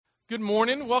Good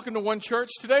morning. Welcome to One Church.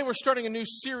 Today we're starting a new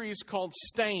series called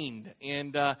Stained.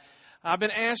 And I've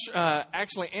been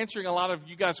actually answering a lot of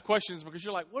you guys' questions because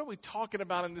you're like, what are we talking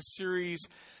about in this series?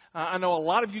 I know a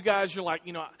lot of you guys, you're like,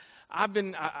 I've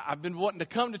been wanting to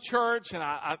come to church and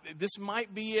this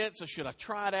might be it, so should I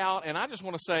try it out? And I just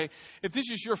want to say, if this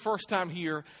is your first time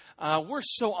here, we're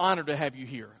so honored to have you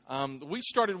here. We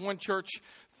started One Church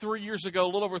 3 years ago, a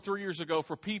little over 3 years ago,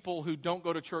 for people who don't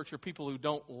go to church or people who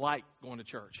don't like going to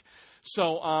church.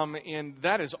 So, and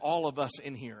that is all of us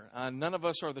in here. None of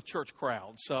us are the church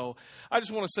crowd. So I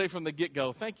just want to say from the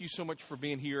get-go, thank you so much for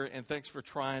being here, and thanks for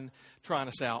trying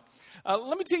us out.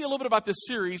 Let me tell you a little bit about this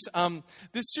series.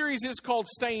 This series is called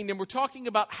Stained, and we're talking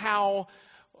about how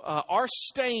our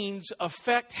stains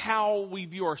affect how we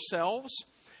view ourselves,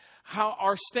 how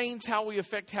our stains, how we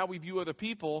affect how we view other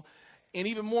people, and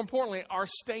even more importantly, our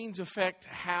stains affect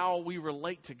how we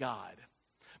relate to God.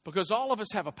 Because all of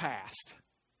us have a past,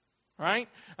 right?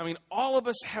 I mean, all of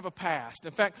us have a past.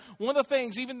 In fact, one of the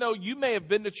things, even though you may have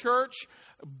been to church,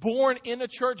 born in a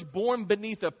church, born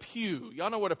beneath a pew. Y'all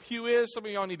know what a pew is? Some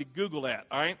of y'all need to Google that,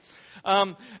 all right?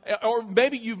 Or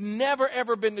maybe you've never,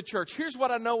 ever been to church. Here's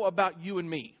what I know about you and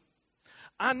me.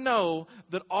 I know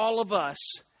that all of us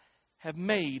have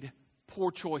made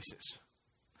poor choices.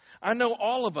 I know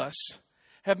all of us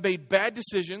have made bad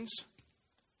decisions.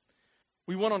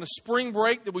 We went on a spring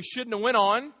break that we shouldn't have went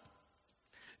on.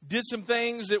 Did some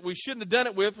things that we shouldn't have done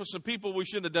it with some people we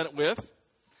shouldn't have done it with.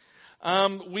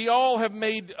 We all have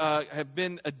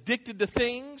been addicted to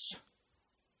things.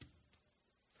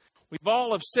 We've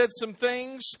all have said some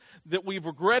things that we've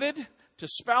regretted to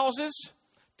spouses,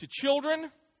 to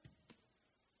children.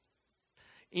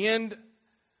 And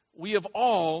we have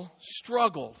all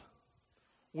struggled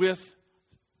with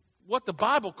what the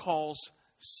Bible calls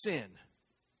sin.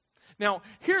 Now,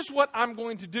 here's what I'm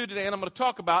going to do today, and I'm going to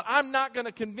talk about. I'm not going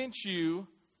to convince you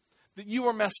that you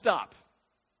are messed up.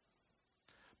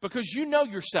 Because you know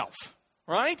yourself,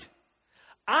 right?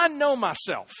 I know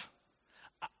myself.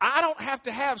 I don't have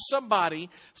to have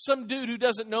some dude who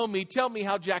doesn't know me, tell me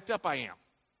how jacked up I am.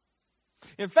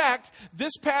 In fact,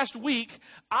 this past week,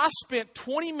 I spent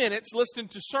 20 minutes listening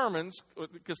to sermons,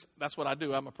 because that's what I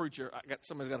do. I'm a preacher.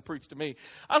 Somebody's got to preach to me.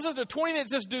 I was listening to 20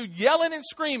 minutes, this dude yelling and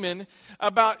screaming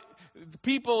about the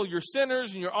people, you're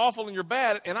sinners, and you're awful, and you're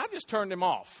bad, and I just turned him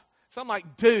off. So I'm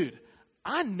like, dude,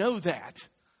 I know that.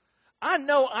 I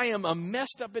know I am a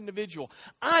messed up individual.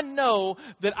 I know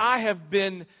that I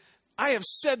have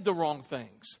said the wrong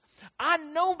things. I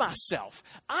know myself.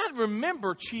 I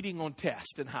remember cheating on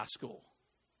tests in high school.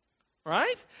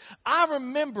 Right? I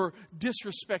remember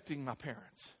disrespecting my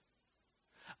parents.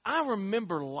 I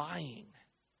remember lying.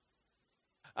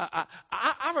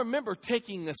 I remember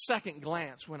taking a second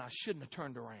glance when I shouldn't have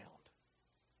turned around.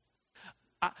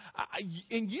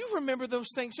 And you remember those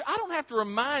things. I don't have to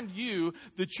remind you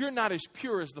that you're not as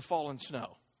pure as the fallen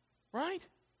snow. Right?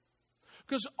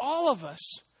 Because all of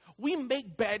us, we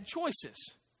make bad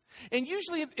choices. And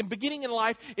usually, in beginning in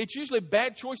life, it's usually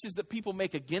bad choices that people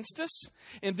make against us.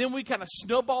 And then we kind of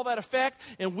snowball that effect,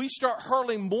 and we start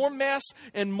hurling more mess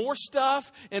and more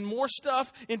stuff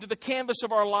into the canvas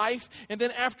of our life. And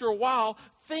then after a while,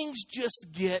 things just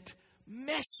get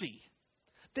messy.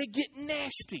 They get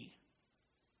nasty.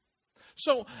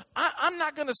 So I'm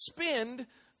not going to spend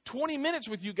 20 minutes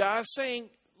with you guys saying,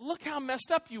 look how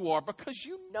messed up you are, because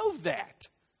you know that.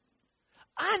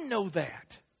 I know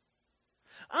that.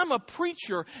 I'm a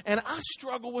preacher, and I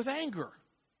struggle with anger.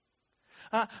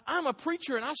 I'm a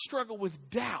preacher, and I struggle with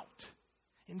doubt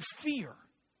and fear.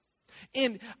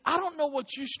 And I don't know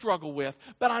what you struggle with,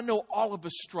 but I know all of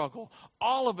us struggle.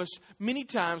 All of us, many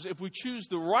times, if we choose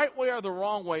the right way or the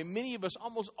wrong way, many of us,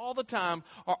 almost all the time,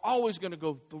 are always going to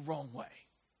go the wrong way.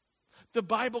 The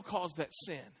Bible calls that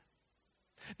sin.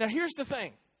 Now, here's the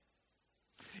thing.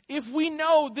 If we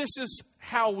know this is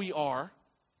how we are,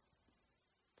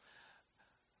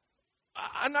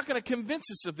 I'm not going to convince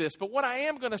us of this, but what I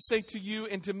am going to say to you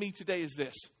and to me today is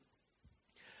this.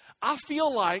 I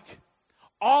feel like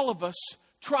all of us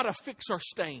try to fix our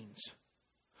stains.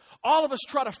 All of us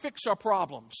try to fix our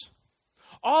problems.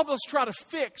 All of us try to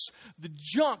fix the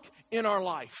junk in our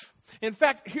life. In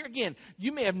fact, here again,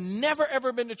 you may have never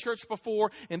ever been to church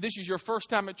before, and this is your first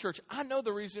time at church. I know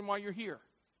the reason why you're here.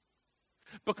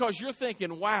 Because you're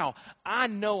thinking, wow, I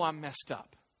know I'm messed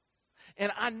up. And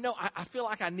I know, I feel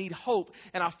like I need hope.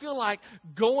 And I feel like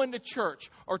going to church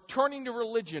or turning to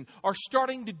religion or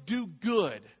starting to do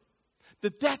good,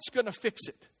 that's going to fix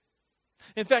it.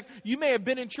 In fact, you may have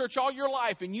been in church all your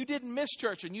life and you didn't miss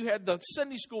church and you had the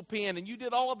Sunday school pen and you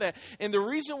did all of that. And the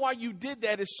reason why you did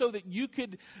that is so that you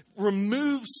could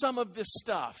remove some of this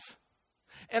stuff.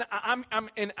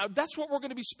 And that's what we're going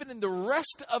to be spending the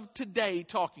rest of today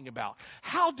talking about.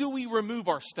 How do we remove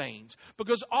our stains?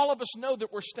 Because all of us know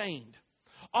that we're stained.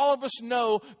 All of us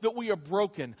know that we are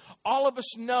broken. All of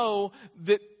us know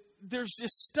that there's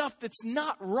this stuff that's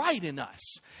not right in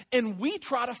us. And we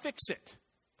try to fix it.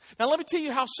 Now, let me tell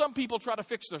you how some people try to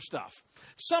fix their stuff.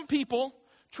 Some people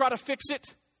try to fix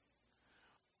it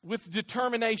with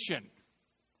determination.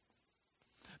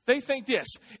 They think this: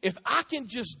 if I can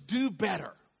just do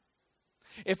better,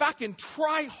 if I can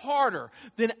try harder,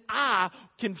 then I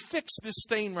can fix this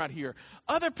stain right here.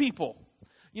 Other people,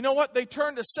 you know what? They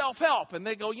turn to self-help and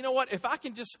they go, you know what? If I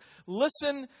can just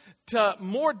listen to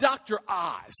more Dr.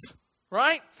 Oz,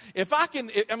 right? If I can,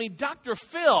 Dr.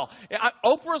 Phil,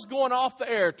 Oprah's going off the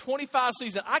air, 25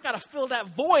 seasons. I got to fill that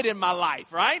void in my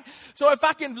life, right? So if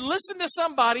I can listen to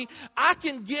somebody, I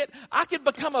can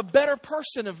become a better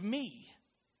person of me.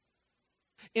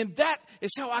 And that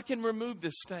is how I can remove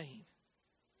this stain.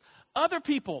 Other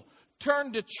people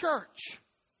turn to church.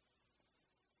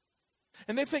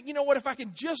 And they think, you know what, if I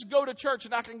can just go to church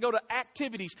and I can go to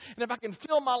activities, and if I can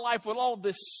fill my life with all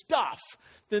this stuff,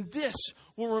 then this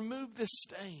will remove this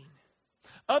stain.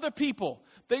 Other people,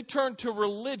 they turn to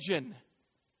religion.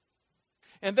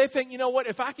 And they think, you know what,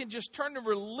 if I can just turn to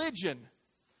religion,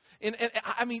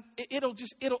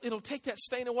 it'll take that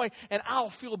stain away and I'll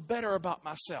feel better about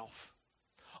myself.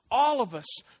 All of us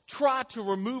try to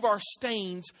remove our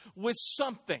stains with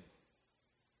something.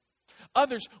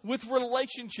 Others with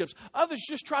relationships. Others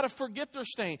just try to forget their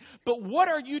stain. But what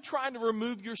are you trying to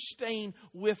remove your stain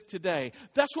with today?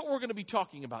 That's what we're going to be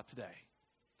talking about today.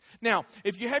 Now,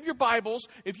 if you have your Bibles,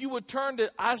 if you would turn to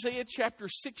Isaiah chapter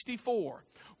 64,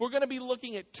 we're going to be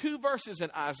looking at 2 verses in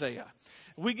Isaiah.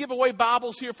 We give away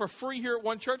Bibles here for free here at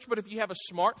One Church, but if you have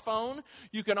a smartphone,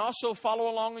 you can also follow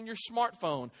along on your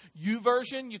smartphone.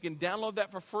 YouVersion, you can download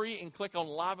that for free and click on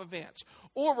live events.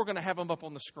 Or we're going to have them up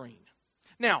on the screen.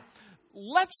 Now,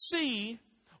 let's see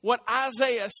what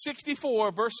Isaiah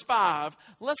 64 verse 5,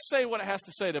 let's say what it has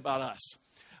to say about us.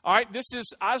 All right, this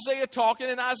is Isaiah talking,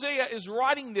 and Isaiah is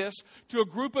writing this to a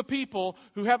group of people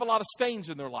who have a lot of stains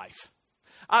in their life.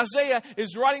 Isaiah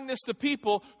is writing this to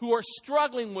people who are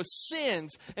struggling with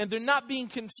sins and they're not being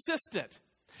consistent.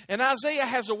 And Isaiah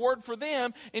has a word for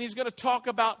them, and he's going to talk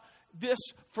about this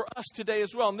for us today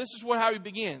as well. And this is how he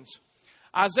begins.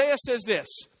 Isaiah says this: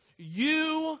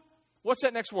 what's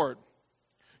that next word?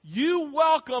 You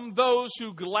welcome those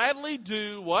who gladly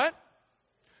do what?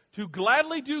 Who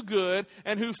gladly do good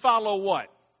and who follow what?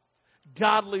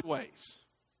 Godly ways.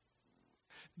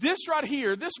 This right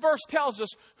here, this verse tells us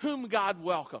whom God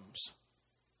welcomes.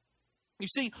 You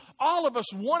see, all of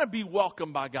us want to be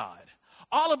welcomed by God.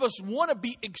 All of us want to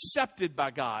be accepted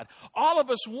by God. All of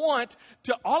us want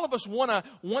to,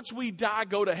 once we die,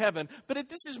 go to heaven. But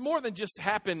this is more than just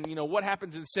what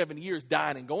happens in 7 years,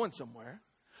 dying and going somewhere.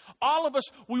 All of us,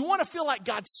 we want to feel like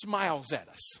God smiles at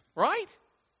us, right?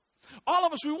 All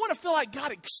of us, we want to feel like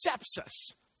God accepts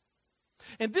us.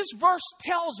 And this verse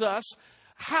tells us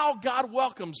how God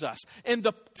welcomes us and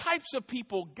the types of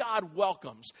people God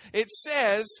welcomes. It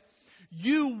says,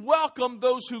 you welcome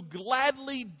those who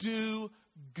gladly do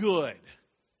good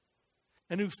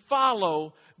and who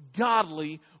follow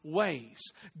godly ways.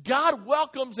 God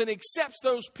welcomes and accepts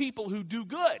those people who do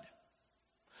good.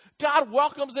 God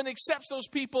welcomes and accepts those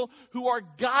people who are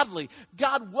godly.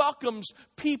 God welcomes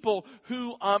people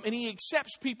who, and He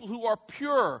accepts people who are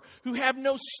pure, who have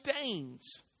no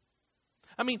stains.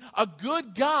 A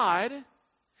good God,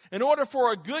 in order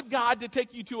for a good God to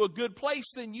take you to a good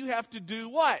place, then you have to do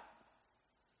what?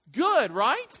 Good,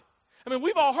 right?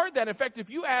 We've all heard that. In fact, if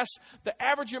you ask the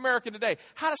average American today,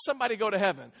 how does somebody go to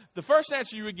heaven? The first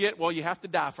answer you would get, well, you have to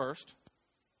die first.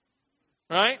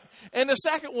 Right? And the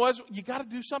second was, you got to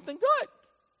do something good.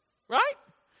 Right?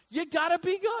 You got to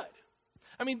be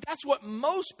good. That's what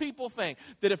most people think.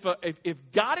 That if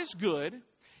God is good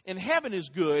and heaven is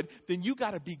good, then you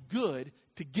got to be good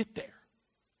to get there.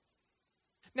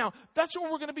 Now, that's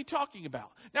what we're going to be talking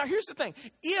about. Now, here's the thing.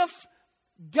 If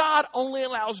God only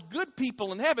allows good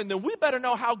people in heaven, then we better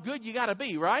know how good you got to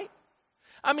be, right?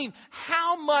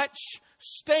 How much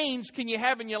stains can you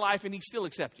have in your life and He still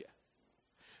accept you?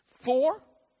 4,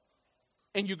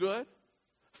 and you're good.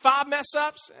 5 mess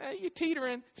ups, you're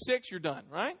teetering. 6, you're done,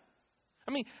 right?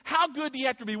 How good do you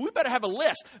have to be? We better have a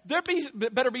list. There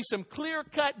better be some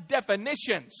clear-cut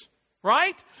definitions,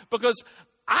 right? Because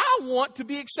I want to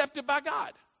be accepted by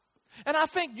God. And I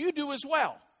think you do as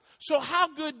well. So how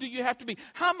good do you have to be?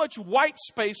 How much white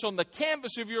space on the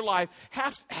canvas of your life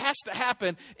has to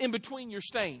happen in between your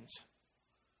stains?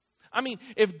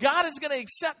 If God is going to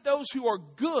accept those who are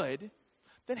good,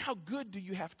 then how good do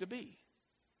you have to be?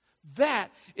 That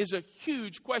is a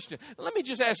huge question. Let me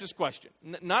just ask this question,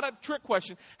 not a trick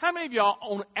question. How many of y'all,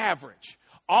 on average,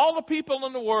 all the people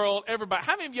in the world, everybody,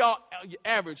 how many of y'all,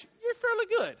 average, you're fairly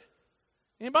good?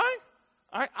 Anybody?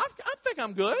 All right, I think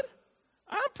I'm good.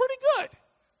 I'm pretty good.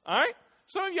 All right?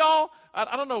 Some of y'all,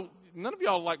 I don't know, none of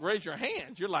y'all like raise your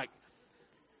hands. You're like,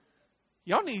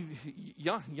 y'all need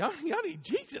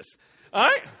Jesus. All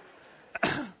right?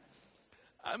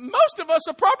 Most of us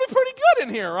are probably pretty good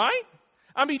in here, right?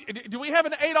 I mean, do we have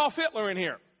an Adolf Hitler in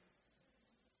here?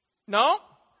 No?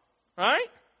 Right?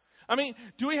 I mean,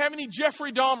 do we have any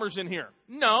Jeffrey Dahmers in here?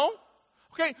 No.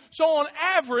 Okay, so on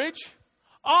average,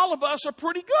 all of us are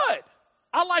pretty good.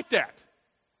 I like that.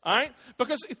 All right?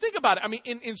 Because think about it. I mean,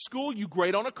 in school, you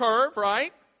grade on a curve,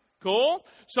 right? Cool.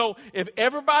 So if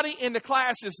everybody in the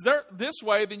class is this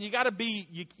way, then you got to be,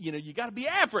 you got to be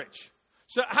average.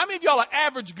 So how many of y'all are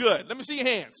average good? Let me see your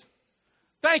hands.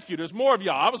 Thank you. There's more of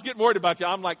y'all. I was getting worried about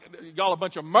y'all. I'm like, y'all a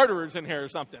bunch of murderers in here or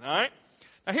something, all right?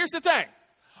 Now, here's the thing.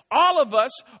 All of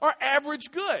us are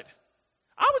average good.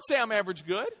 I would say I'm average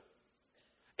good.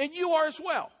 And you are as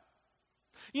well.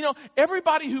 You know,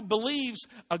 everybody who believes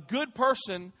a good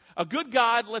person, a good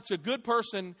God lets a good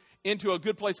person into a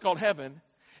good place called heaven,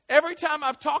 every time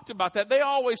I've talked about that, they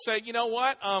always say, you know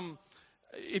what?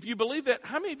 If you believe that,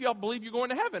 how many of y'all believe you're going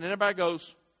to heaven? And everybody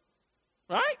goes,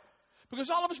 right? Because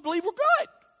all of us believe we're good.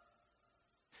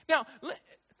 Now,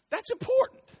 that's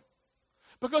important.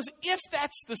 Because if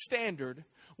that's the standard,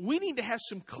 we need to have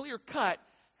some clear cut.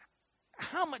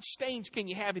 How much stains can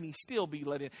you have and he still be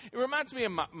let in? It reminds me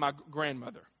of my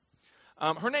grandmother.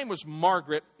 Her name was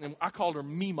Margaret, and I called her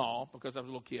Meemaw because I was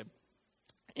a little kid.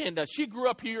 And she grew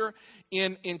up here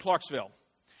in Clarksville.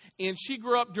 And she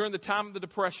grew up during the time of the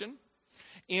Depression.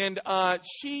 And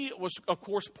she was, of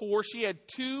course, poor. She had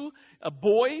two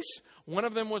boys. One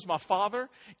of them was my father.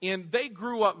 And they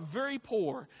grew up very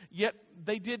poor, yet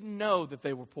they didn't know that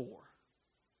they were poor.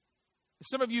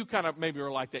 Some of you kind of maybe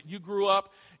are like that. You grew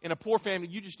up in a poor family.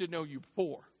 You just didn't know you were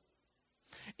poor.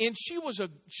 And she was a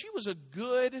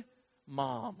good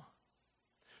mom.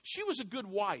 She was a good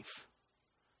wife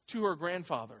to her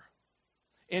grandfather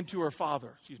and to her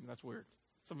father. Excuse me, that's weird.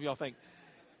 Some of y'all think,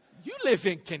 you live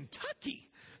in Kentucky.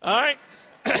 All right.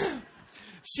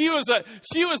 She was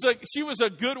a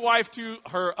good wife to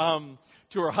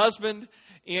her husband.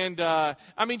 And, I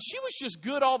mean, she was just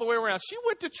good all the way around. She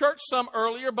went to church some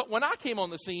earlier, but when I came on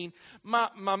the scene, my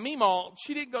Meemaw,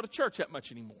 she didn't go to church that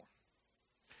much anymore.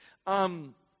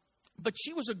 But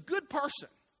she was a good person,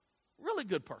 really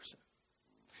good person.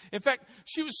 In fact,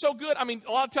 she was so good. I mean,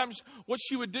 a lot of times what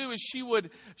she would do is she would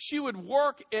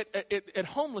work at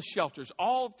homeless shelters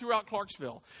all throughout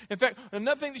Clarksville. In fact,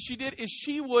 another thing that she did is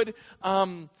she would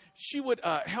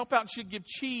help out. She'd give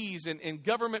cheese and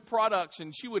government products,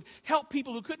 and she would help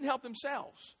people who couldn't help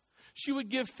themselves. She would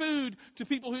give food to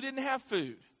people who didn't have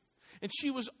food. And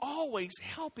she was always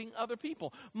helping other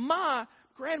people. My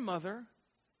grandmother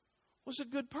was a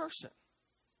good person.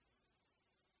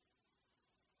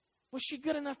 Was she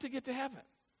good enough to get to heaven?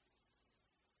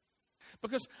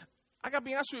 Because I got to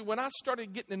be honest with you, when I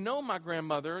started getting to know my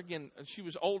grandmother, again, she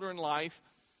was older in life,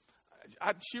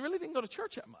 she really didn't go to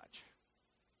church that much.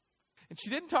 And she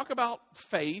didn't talk about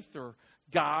faith or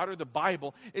God or the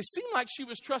Bible. It seemed like she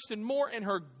was trusting more in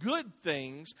her good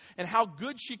things and how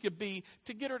good she could be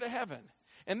to get her to heaven.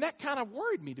 And that kind of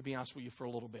worried me, to be honest with you, for a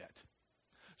little bit.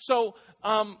 So,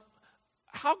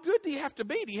 how good do you have to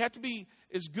be? Do you have to be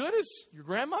as good as your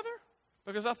grandmother?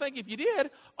 Because I think if you did,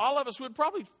 all of us would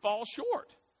probably fall short,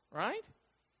 right?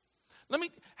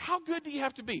 How good do you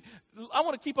have to be? I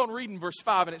want to keep on reading verse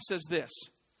 5, and it says this.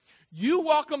 You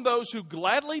welcome those who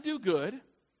gladly do good,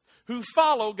 who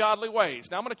follow godly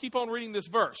ways. Now I'm going to keep on reading this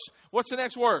verse. What's the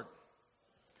next word?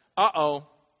 Uh-oh.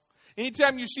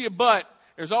 Anytime you see a but,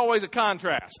 there's always a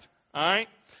contrast, all right?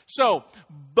 So,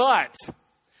 but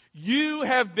you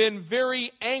have been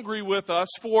very angry with us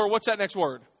for, what's that next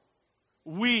word?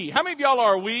 We. How many of y'all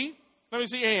are we? Let me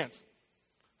see your hands.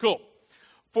 Cool.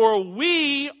 For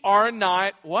we are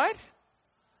not, what?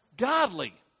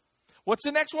 Godly. What's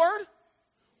the next word?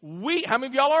 We. How many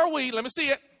of y'all are we? Let me see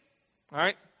it. All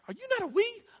right. Are you not a we?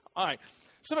 All right.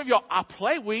 Some of y'all, I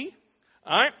play we.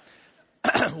 All right.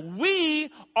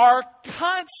 We are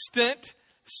constant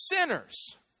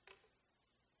sinners.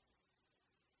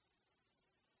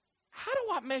 How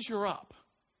do I measure up?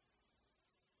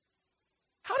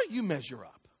 How do you measure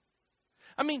up?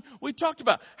 I mean, we talked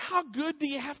about how good do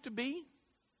you have to be?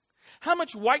 How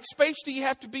much white space do you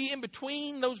have to be in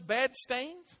between those bad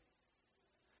stains?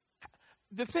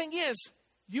 The thing is,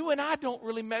 you and I don't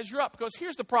really measure up, because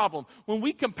here's the problem. When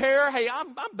we compare, hey,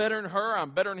 I'm better than her,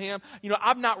 I'm better than him.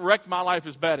 I've not wrecked my life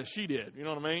as bad as she did. You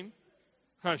know what I mean?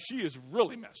 She is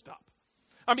really messed up.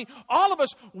 All of us,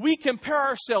 we compare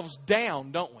ourselves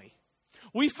down, don't we?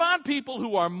 We find people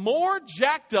who are more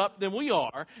jacked up than we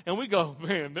are, and we go,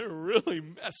 man, they're really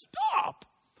messed up.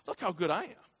 Look how good I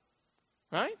am.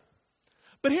 Right?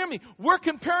 But hear me, we're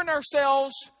comparing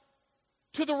ourselves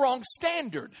to the wrong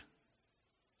standard.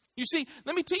 You see,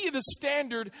 let me tell you the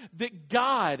standard that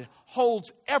God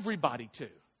holds everybody to.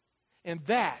 And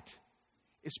that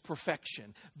is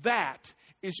perfection. That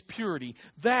is purity.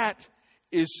 That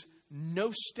is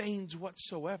no stains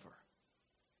whatsoever.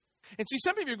 And see,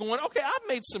 some of you are going, okay, I've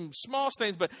made some small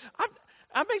stains, but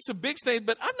I've made some big stains,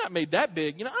 but I've not made that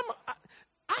big.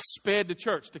 I sped to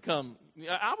church to come.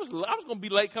 I was going to be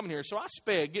late coming here, so I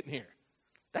sped getting here.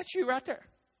 That's you right there.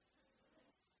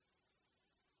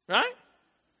 Right?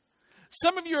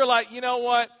 Some of you are like, you know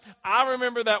what? I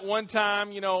remember that one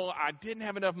time, I didn't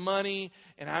have enough money,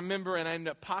 and I ended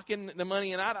up pocketing the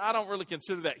money, and I don't really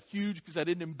consider that huge because I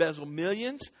didn't embezzle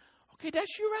millions. Okay,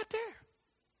 that's you right there.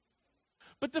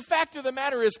 But the fact of the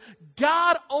matter is,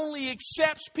 God only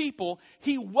accepts people.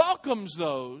 He welcomes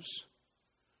those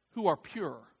who are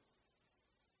pure,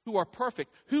 who are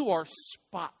perfect, who are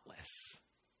spotless.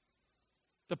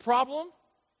 The problem?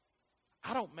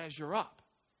 I don't measure up.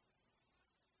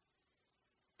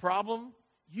 Problem?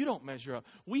 You don't measure up.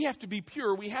 We have to be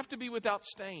pure. We have to be without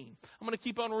stain. I'm going to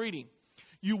keep on reading.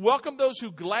 You welcome those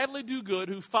who gladly do good,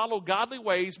 who follow godly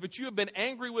ways, but you have been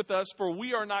angry with us, for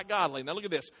we are not godly. Now look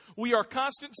at this. We are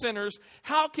constant sinners.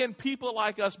 How can people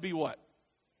like us be what?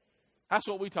 That's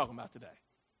what we're talking about today.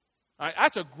 All right,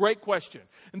 that's a great question.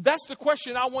 And that's the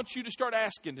question I want you to start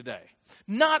asking today.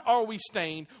 Not are we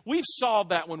stained. We've solved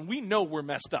that one. We know we're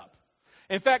messed up.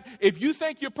 In fact, if you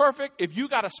think you're perfect, if you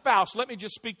got a spouse, let me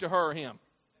just speak to her or him.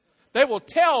 They will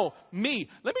tell me,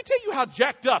 let me tell you how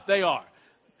jacked up they are.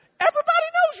 Everybody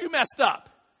knows you messed up.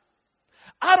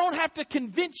 I don't have to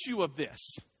convince you of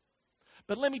this.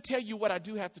 But let me tell you what I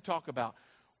do have to talk about.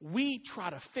 We try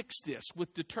to fix this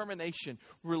with determination,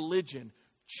 religion,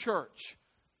 church,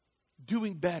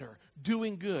 doing better,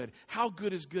 doing good. How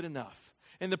good is good enough?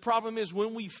 And the problem is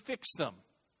when we fix them,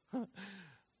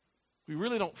 we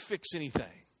really don't fix anything.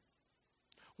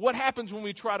 What happens when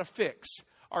we try to fix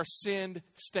our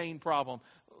sin-stained problem?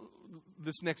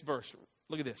 This next verse,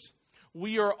 look at this.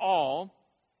 We are all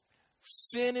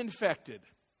sin-infected,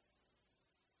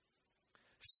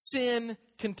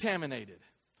 sin-contaminated.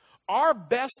 Our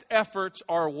best efforts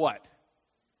are what?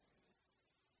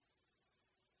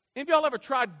 Any of y'all ever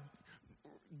tried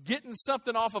getting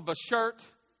something off of a shirt?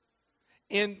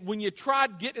 And when you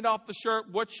tried getting it off the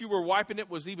shirt, what you were wiping it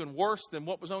was even worse than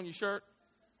what was on your shirt?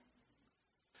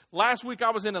 Last week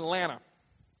I was in Atlanta,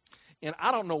 and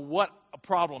I don't know what a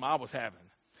problem I was having.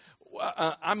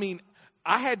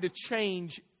 I had to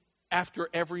change after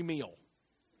every meal.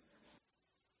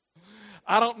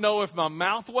 I don't know if my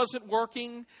mouth wasn't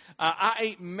working. I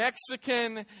ate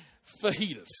Mexican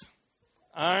fajitas.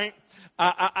 All right.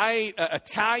 I ate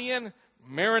Italian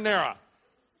marinara.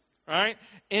 All right.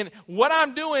 And what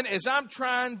I'm doing is I'm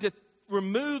trying to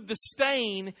remove the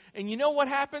stain. And you know what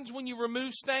happens when you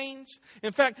remove stains?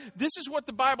 In fact, this is what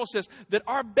the Bible says, that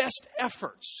our best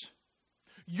efforts,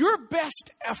 your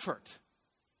best effort,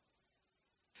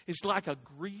 is like a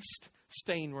greased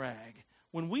stain rag.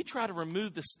 When we try to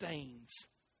remove the stains,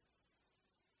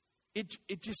 it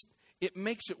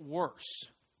makes it worse.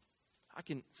 I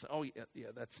can say, oh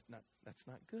yeah, that's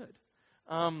not good.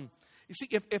 You see,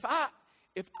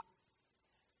 if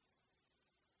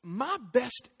my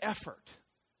best effort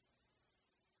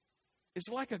is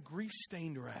like a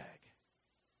grease-stained rag.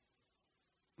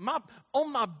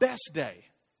 On my best day,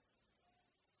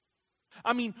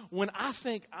 when I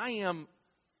think I am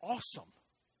awesome,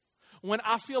 when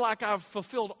I feel like I've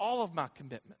fulfilled all of my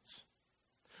commitments,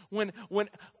 when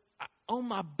on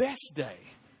my best day,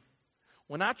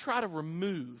 when I try to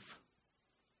remove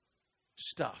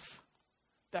stuff,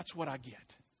 that's what I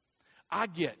get. I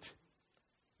get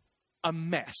a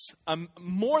mess,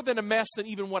 more than a mess than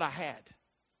even what I had.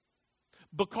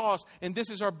 Because, and this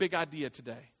is our big idea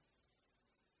today,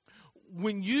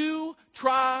 when you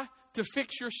try to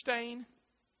fix your stain,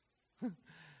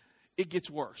 it gets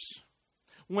worse.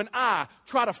 When I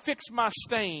try to fix my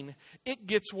stain, it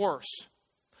gets worse.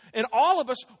 And all of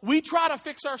us, we try to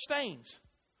fix our stains.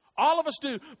 All of us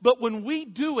do. But when we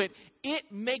do it,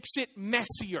 it makes it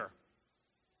messier.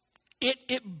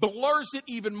 It blurs it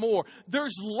even more.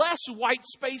 There's less white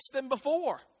space than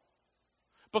before.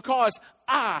 Because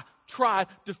I tried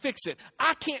to fix it.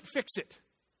 I can't fix it.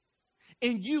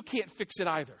 and you can't fix it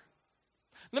either.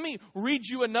 Let me read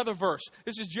you another verse.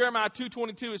 This is Jeremiah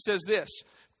 2:22. It says this,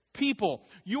 people,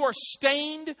 you are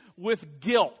stained with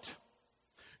guilt.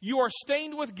 You are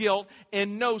stained with guilt,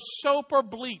 and no soap or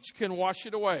bleach can wash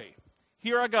it away.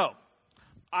 Here I go.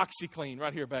 OxyClean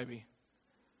right here, baby.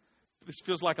 This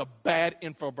feels like a bad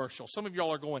infomercial. Some of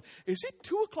y'all are going, is it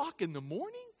 2 o'clock in the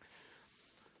morning?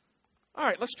 All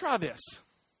right, let's try this.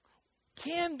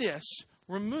 Can this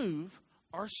remove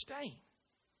our stain?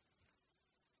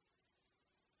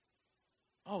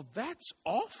 Oh, that's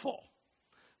awful.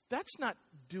 That's not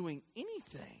doing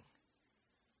anything.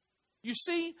 You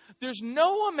see, there's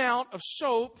no amount of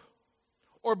soap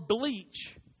or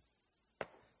bleach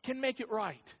can make it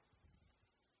right.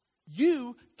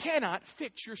 You cannot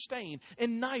fix your stain,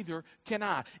 and neither can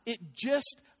I. It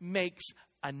just makes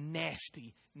a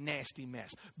nasty, nasty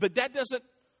mess. But that doesn't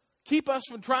keep us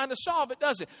from trying to solve it,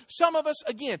 does it? Some of us,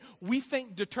 again, we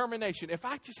think determination. If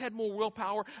I just had more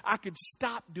willpower, I could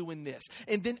stop doing this.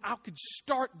 And then I could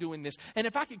start doing this. And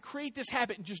if I could create this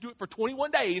habit and just do it for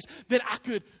 21 days, then I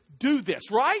could do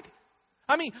this, right?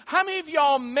 I mean, how many of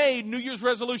y'all made New Year's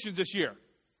resolutions this year?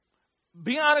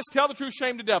 Be honest, tell the truth,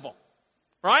 shame the devil.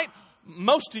 Right?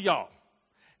 Most of y'all.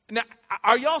 Now,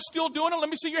 are y'all still doing them? Let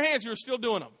me see your hands. You're still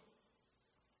doing them.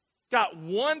 Got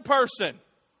one person.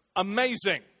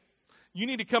 Amazing. You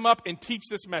need to come up and teach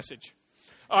this message.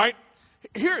 All right?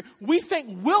 Here, we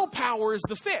think willpower is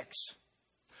the fix.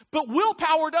 But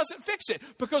willpower doesn't fix it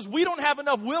because we don't have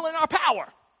enough will in our power.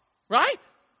 Right?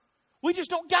 We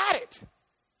just don't got it.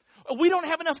 We don't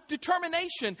have enough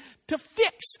determination to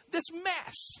fix this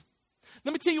mess.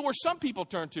 Let me tell you where some people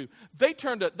turn to.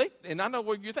 And I know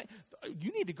where you think,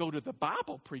 you need to go to the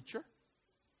Bible, preacher.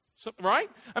 So, right?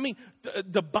 I mean,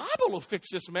 the Bible will fix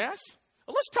this mess.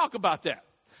 Well, let's talk about that.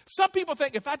 Some people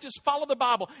think if I just follow the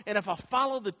Bible and if I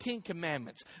follow the 10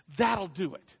 Commandments, that'll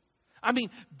do it. I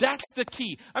mean, that's the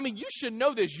key. I mean, you should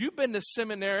know this. You've been to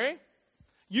seminary.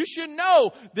 You should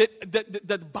know that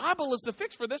the Bible is the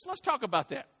fix for this. Let's talk about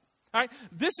that. All right?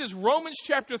 This is Romans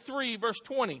chapter 3, verse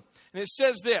 20. And it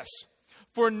says this.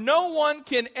 For no one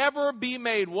can ever be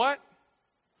made what?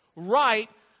 Right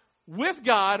with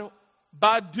God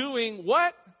by doing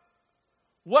what?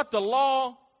 What the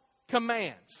law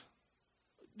commands.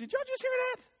 Did y'all just hear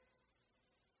that?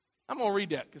 I'm going to read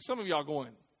that because some of y'all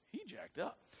going, he jacked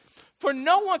up. For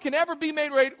no one can ever be made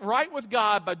right with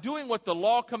God by doing what the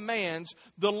law commands.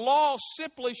 The law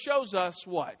simply shows us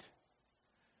what?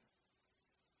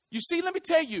 You see, let me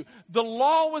tell you, the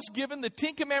law was given, the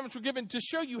 10 Commandments were given to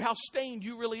show you how stained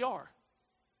you really are.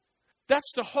 That's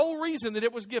the whole reason that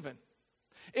it was given.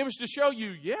 It was to show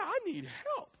you, yeah, I need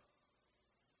help.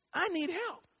 I need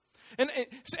help. And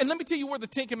let me tell you where the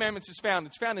 10 Commandments is found.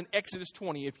 It's found in Exodus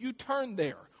 20. If you turn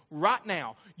there right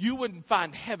now, you wouldn't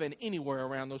find heaven anywhere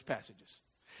around those passages.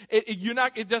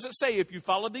 It doesn't say if you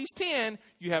follow these 10,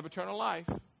 you have eternal life.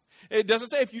 It doesn't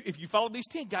say if you follow these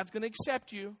 10, God's going to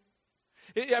accept you.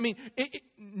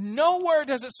 Nowhere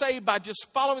does it say by just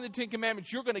following the 10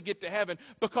 Commandments you're going to get to heaven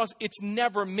because it's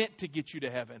never meant to get you to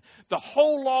heaven. The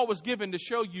whole law was given to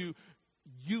show you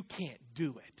can't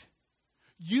do it.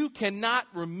 You cannot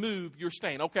remove your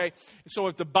stain, okay? So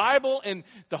if the Bible and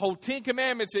the whole 10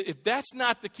 Commandments, if that's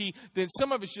not the key, then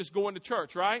some of it's just going to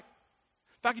church, right?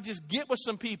 If I could just get with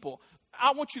some people,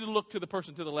 I want you to look to the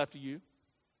person to the left of you.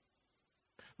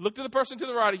 Look to the person to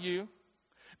the right of you.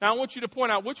 Now, I want you to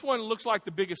point out which one looks like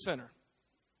the biggest sinner.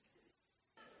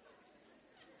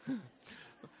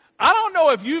 I don't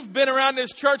know if you've been around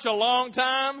this church a long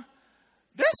time.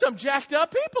 There's some jacked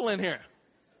up people in here.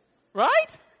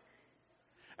 Right?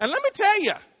 And let me tell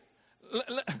you,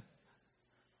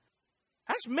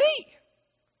 that's me.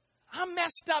 I'm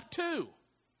messed up too.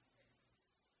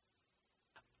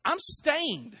 I'm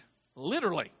stained,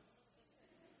 literally.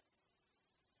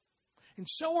 And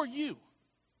so are you.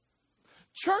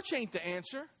 Church ain't the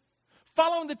answer.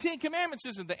 Following the 10 Commandments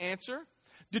isn't the answer.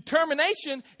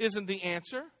 Determination isn't the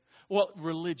answer. Well,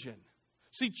 religion.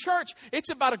 See, church, it's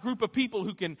about a group of people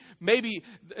who can maybe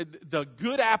the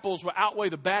good apples will outweigh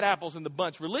the bad apples in the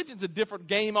bunch. Religion's a different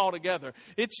game altogether.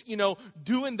 It's,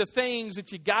 doing the things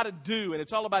that you got to do, and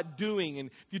it's all about doing. And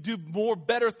if you do more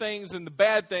better things than the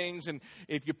bad things, and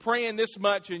if you're praying this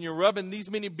much and you're rubbing these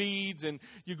many beads and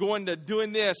you're going to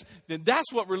doing this, then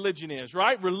that's what religion is,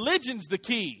 right? Religion's the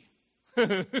key.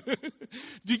 Do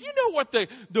you know what the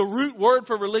root word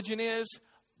for religion is?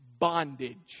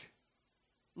 Bondage.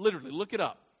 Literally, look it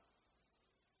up.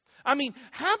 I mean,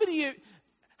 how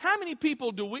many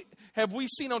people have we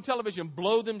seen on television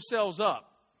blow themselves up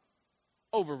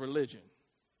over religion?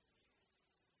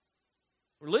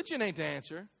 Religion ain't the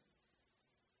answer.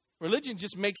 Religion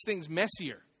just makes things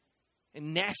messier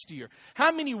and nastier.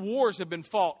 How many wars have been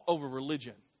fought over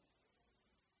religion?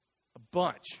 A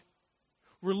bunch.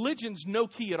 Religion's no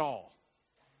key at all.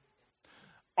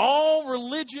 All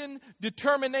religion,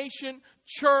 determination,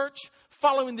 church,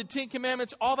 following the Ten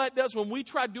Commandments, all that does, when we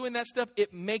try doing that stuff,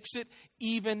 it makes it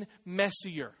even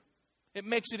messier. It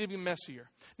makes it even messier.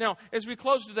 Now, as we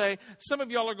close today, some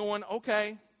of y'all are going,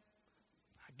 okay,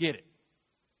 I get it.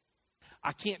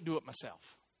 I can't do it myself.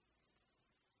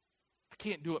 I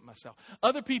can't do it myself.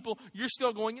 Other people, you're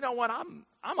still going, you know what, I'm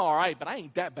all right, but I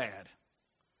ain't that bad.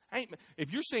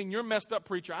 If you're saying you're messed up,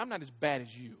 preacher, I'm not as bad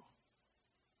as you.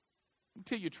 Let me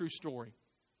tell you a true story.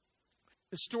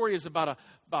 The story is about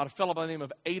a fellow by the name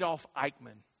of Adolf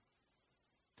Eichmann.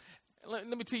 Let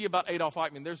me tell you about Adolf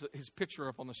Eichmann. There's his picture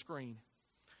up on the screen.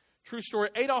 True story.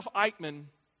 Adolf Eichmann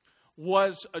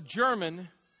was a German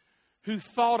who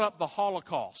thought up the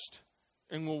Holocaust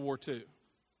in World War II.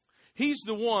 He's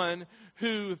the one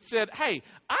who said, hey,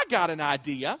 I got an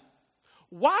idea.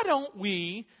 Why don't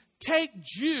we take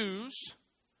Jews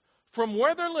from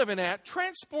where they're living at,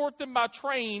 transport them by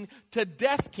train to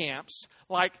death camps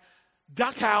like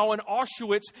Dachau and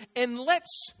Auschwitz, and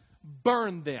let's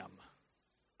burn them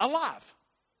alive.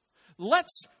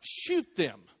 Let's shoot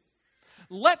them.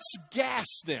 Let's gas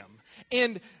them.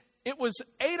 And it was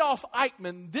Adolf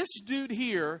Eichmann, this dude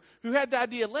here, who had the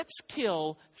idea, let's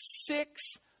kill 6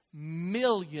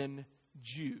 million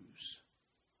Jews.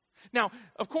 Now,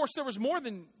 of course, there was more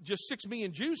than just 6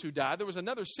 million Jews who died. There was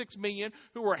another 6 million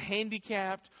who were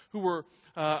handicapped, who were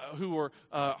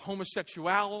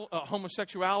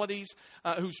homosexualities,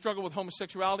 who struggled with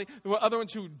homosexuality. There were other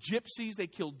ones who were gypsies. They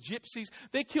killed gypsies.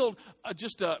 They killed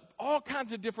all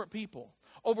kinds of different people.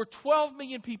 Over 12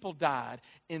 million people died,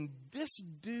 and this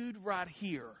dude right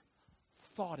here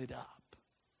thought it up.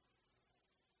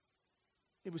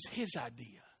 It was his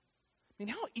idea. I mean,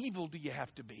 how evil do you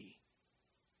have to be?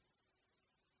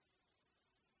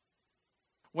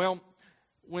 Well,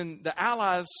 when the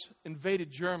Allies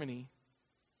invaded Germany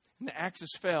and the Axis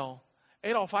fell,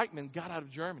 Adolf Eichmann got out of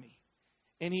Germany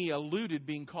and he eluded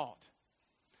being caught.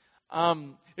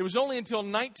 It was only until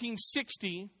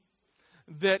 1960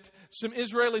 that some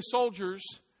Israeli soldiers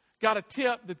got a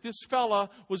tip that this fella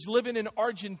was living in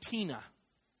Argentina.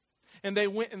 And they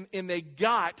went and they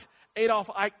got Adolf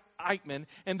Eichmann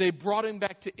and they brought him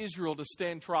back to Israel to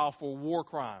stand trial for war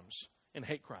crimes and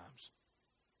hate crimes.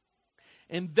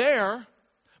 And there,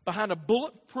 behind a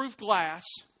bulletproof glass,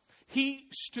 he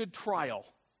stood trial.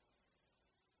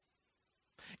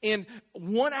 And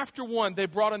one after one, they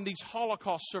brought in these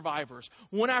Holocaust survivors.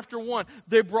 One after one,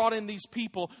 they brought in these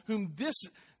people whom this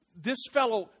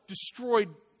fellow destroyed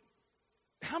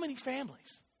how many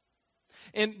families?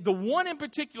 And the one in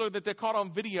particular that they caught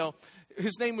on video,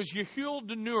 his name was Yehiel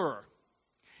Denur.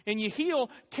 And Yehiel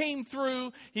came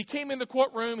through, he came in the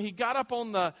courtroom, he got up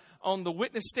on the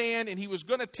witness stand, and he was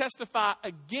going to testify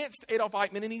against Adolf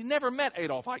Eichmann, and he never met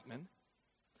Adolf Eichmann.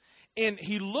 And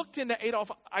he looked into Adolf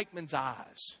Eichmann's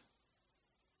eyes,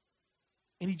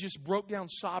 and he just broke down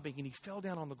sobbing, and he fell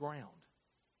down on the ground.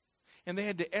 And they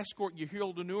had to escort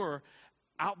Yehiel Denur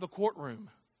out the courtroom.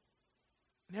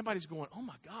 And everybody's going, oh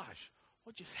my gosh,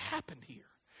 what just happened here?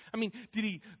 I mean, did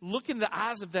he look in the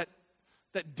eyes of that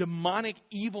demonic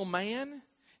evil man?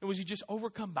 And was he just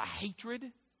overcome by hatred,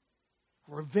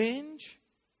 revenge?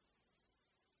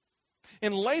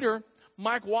 And later,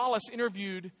 Mike Wallace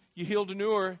interviewed Yehiel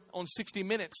Denur on 60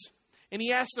 Minutes. And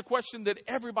he asked the question that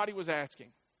everybody was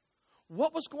asking.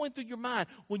 What was going through your mind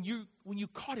when you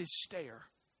caught his stare?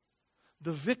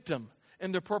 The victim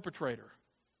and the perpetrator.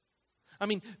 I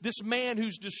mean, this man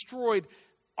who's destroyed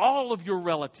all of your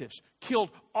relatives, killed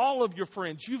all of your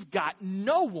friends. You've got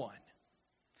no one.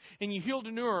 And Yehiel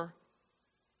Denur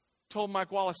told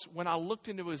Mike Wallace, when I looked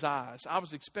into his eyes, I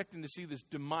was expecting to see this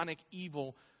demonic,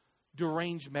 evil,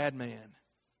 deranged madman.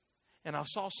 And I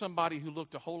saw somebody who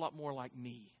looked a whole lot more like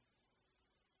me.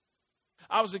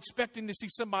 I was expecting to see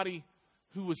somebody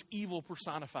who was evil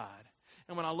personified.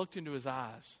 And when I looked into his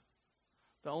eyes,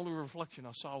 the only reflection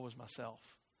I saw was myself.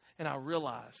 And I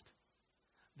realized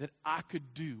that I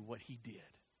could do what he did.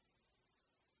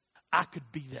 I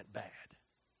could be that bad.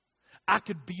 I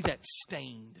could be that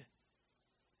stained.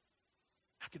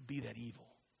 I could be that evil.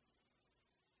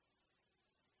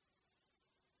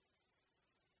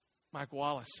 Mike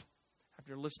Wallace,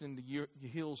 after listening to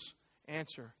Yehiel's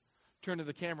answer, turned to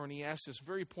the camera and he asked this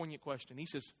very poignant question. He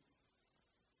says,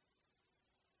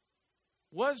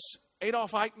 was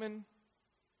Adolf Eichmann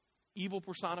evil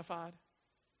personified?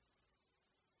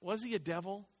 Was he a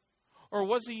devil? Or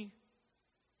was he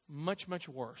much, much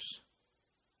worse?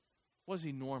 Was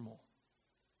he normal?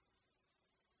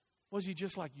 Was he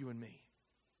just like you and me?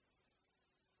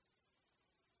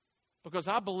 Because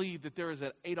I believe that there is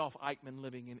an Adolf Eichmann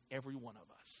living in every one of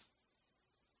us.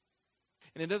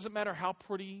 And it doesn't matter how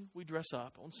pretty we dress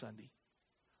up on Sunday,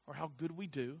 or how good we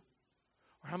do,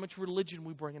 or how much religion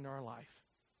we bring into our life.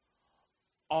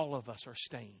 All of us are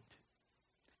stained.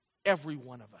 Every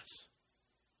one of us.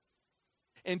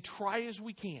 And try as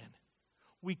we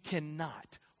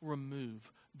cannot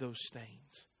remove those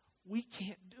stains. We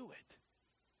can't do it.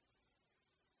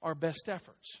 Our best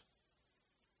efforts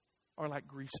are like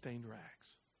grease-stained rags.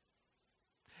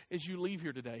 As you leave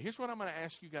here today, here's what I'm going to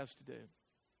ask you guys to do.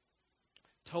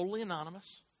 Totally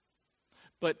anonymous.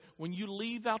 But when you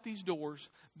leave out these doors,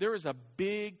 there is a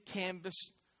big canvas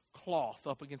cloth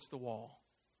up against the wall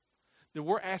that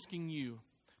we're asking you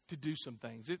to do some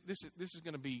things. This is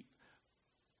going to be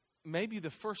maybe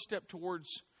the first step towards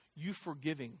you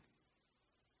forgiving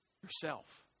yourself.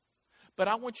 But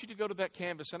I want you to go to that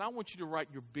canvas and I want you to write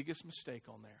your biggest mistake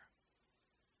on there.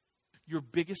 Your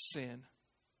biggest sin.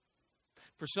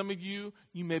 For some of you,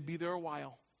 you may be there a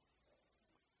while.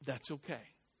 That's okay.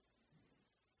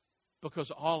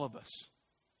 Because all of us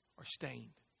are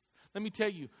stained. Let me tell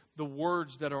you the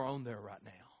words that are on there right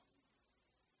now.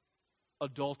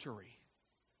 Adultery.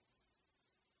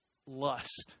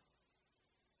 Lust.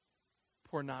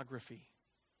 Pornography.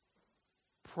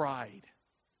 Pride.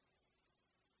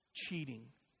 Cheating.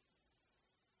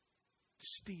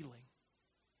 Stealing.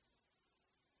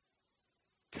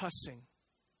 Cussing.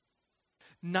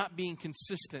 Not being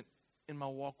consistent in my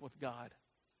walk with God.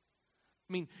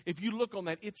 I mean, if you look on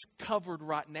that, it's covered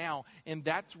right now, and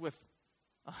that's with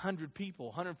 100 people,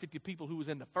 150 people who was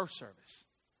in the first service.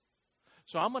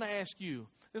 So I'm going to ask you,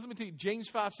 let me tell you, James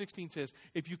 5:16 says,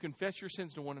 if you confess your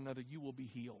sins to one another, you will be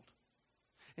healed.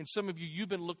 And some of you, you've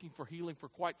been looking for healing for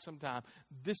quite some time.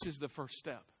 This is the first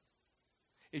step,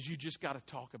 is you just got to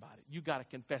talk about it. You got to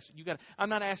confess it. I'm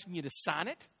not asking you to sign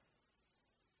it.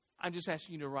 I'm just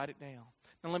asking you to write it down.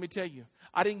 Now, let me tell you,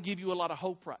 I didn't give you a lot of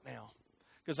hope right now.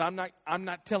 Because I'm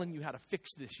not telling you how to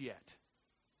fix this yet.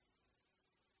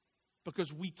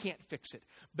 Because we can't fix it.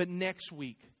 But next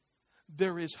week,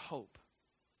 there is hope.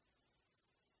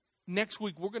 Next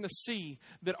week, we're going to see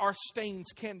that our stains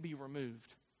can be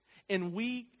removed. And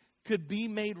we could be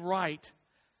made right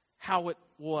how it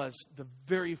was the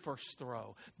very first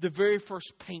throw. The very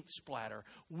first paint splatter.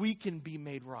 We can be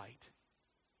made right.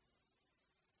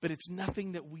 But it's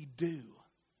nothing that we do.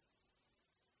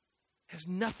 Has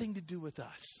nothing to do with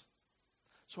us.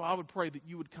 So I would pray that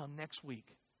you would come next week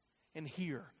and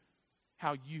hear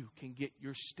how you can get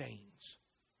your stains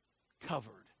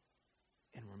covered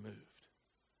and removed.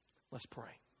 Let's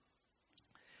pray.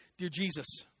 Dear Jesus,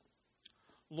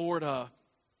 Lord,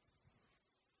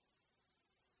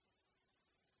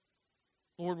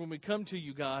 when we come to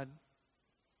you, God,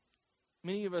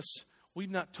 many of us, we've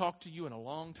not talked to you in a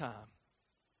long time.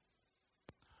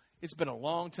 It's been a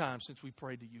long time since we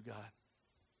prayed to you, God.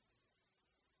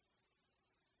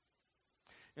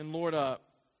 And Lord,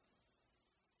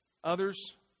 others,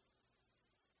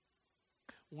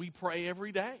 we pray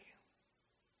every day.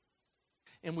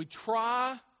 And we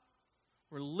try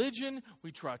religion,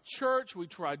 we try church, we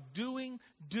try doing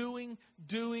to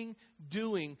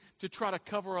try to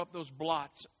cover up those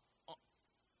blots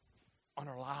on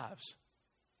our lives.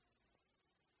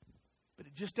 But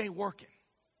it just ain't working.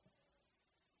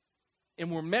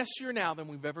 And we're messier now than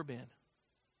we've ever been.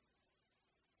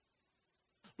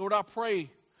 Lord, I pray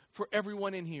for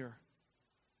everyone in here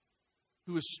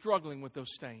who is struggling with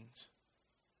those stains,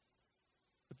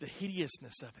 with the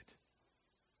hideousness of it,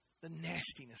 the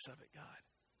nastiness of it, God.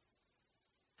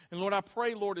 And Lord, I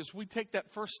pray, Lord, as we take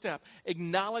that first step,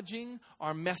 acknowledging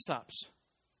our mess ups,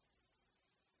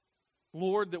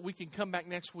 Lord, that we can come back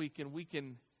next week and we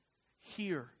can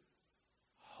hear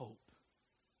hope.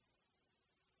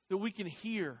 That we can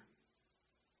hear,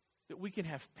 that we can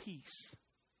have peace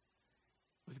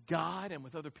with God and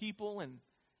with other people and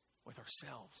with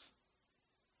ourselves.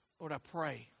 Lord, I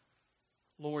pray,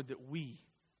 Lord, that we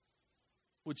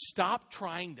would stop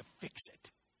trying to fix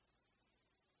it.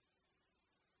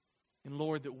 And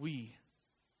Lord, that we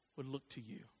would look to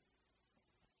you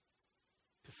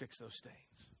to fix those stains.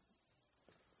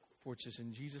 For it's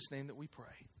in Jesus' name that we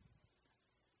pray.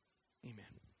 Amen.